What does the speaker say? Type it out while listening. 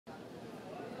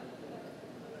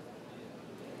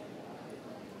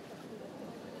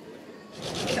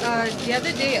The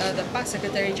other day, the past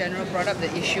Secretary General brought up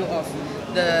the issue of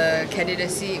the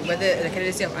candidacy, whether the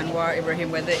candidacy of Anwar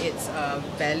Ibrahim, whether it's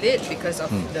valid because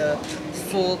of the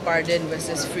full pardon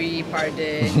versus free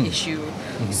pardon issue.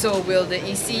 So will the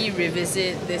EC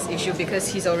revisit this issue because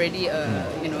he's already, he's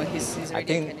already a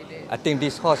candidate? I think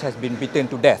this horse has been beaten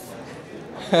to death.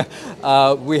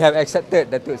 We have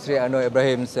accepted Datuk Seri Anwar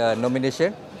Ibrahim's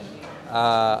nomination.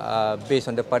 Based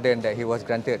on the pardon that he was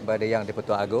granted by the Yang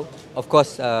di-Pertuan Agong. Of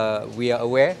course, we are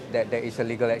aware that there is a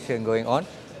legal action going on.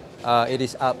 It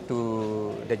is up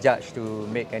to the judge to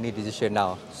make any decision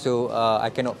now. So I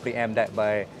cannot preempt that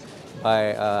by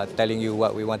telling you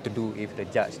what we want to do if the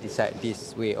judge decide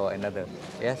this way or another.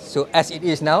 Yes. So as it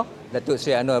is now, Datuk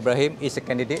Seri Anwar Ibrahim is a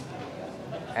candidate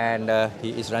and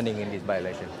he is running in this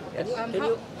by-election. Yes.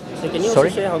 Can you also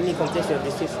share how many complaints the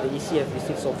EC have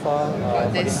received so far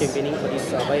for this campaigning, for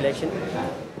this by-election?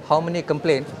 How many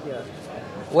complaints? Yeah.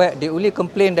 Well, the only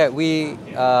complaint that we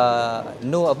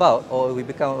know about or we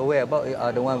become aware about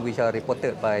are the ones which are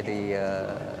reported by the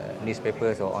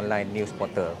newspapers or online news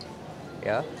portal.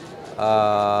 Yeah.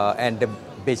 And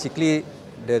basically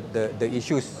the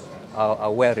issues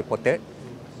are well reported.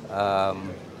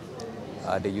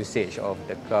 The usage of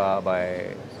the car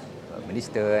by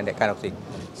minister and that kind of thing.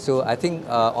 So I think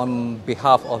on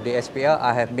behalf of the SPR,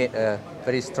 I have made a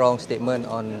very strong statement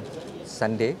on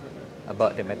Sunday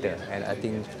about the matter, and I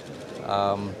think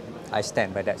I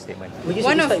stand by that statement. Would you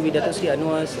satisfied with Datuk Seri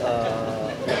Anwar's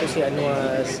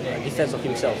defence of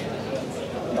himself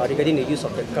regarding the use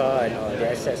of the car and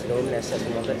the assets, government assets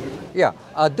and all that? Yeah,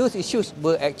 those issues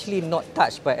were actually not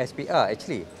touched by SPR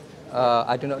actually.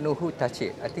 I do not know who touched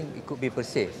it. I think it could be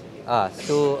perceived.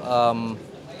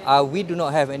 We do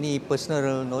not have any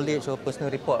personal knowledge or personal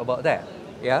report about that.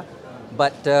 Yeah,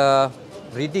 but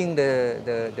reading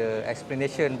the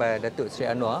explanation by Datuk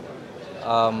Seri Anwar,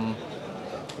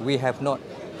 we have not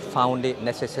found it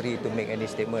necessary to make any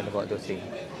statement about those things.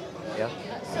 Yeah.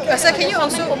 So can you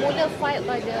also Pemula filed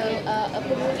by the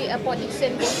Port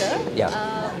Dickson voter? Yeah.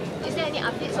 Is there any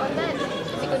updates on that?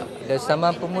 The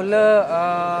saman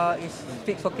pemula is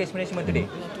fixed for case management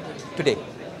today.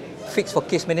 Fixed for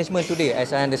case management today,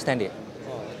 as I understand it,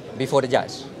 before the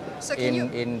judge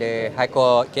in the High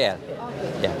Court KL.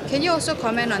 Yeah. Can you also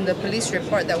comment on the police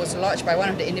report that was lodged by one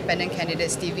of the independent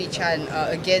candidates, Stevie Chan,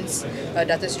 against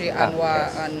Datuk Seri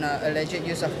Anwar on alleged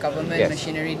use of government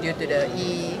machinery due to the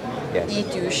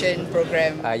e-tuition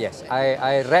program? Yes,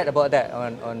 I read about that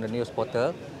on the news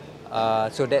portal.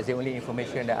 So that's the only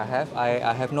information that I have.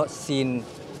 I have not seen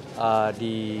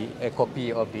a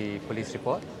copy of the police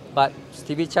report. But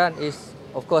Stevie Chan is,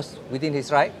 of course, within his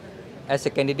right as a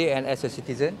candidate and as a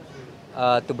citizen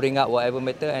to bring up whatever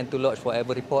matter and to lodge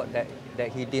whatever report that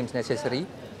he deems necessary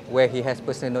where he has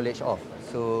personal knowledge of.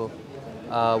 So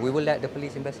we will let the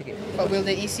police investigate. But will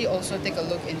the EC also take a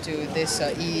look into this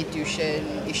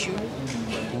e-tuition issue?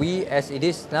 We, as it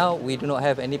is now, we do not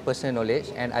have any personal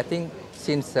knowledge, and I think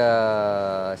since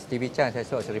Stevie Chan has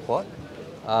lodged a report,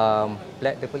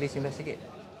 let the police investigate.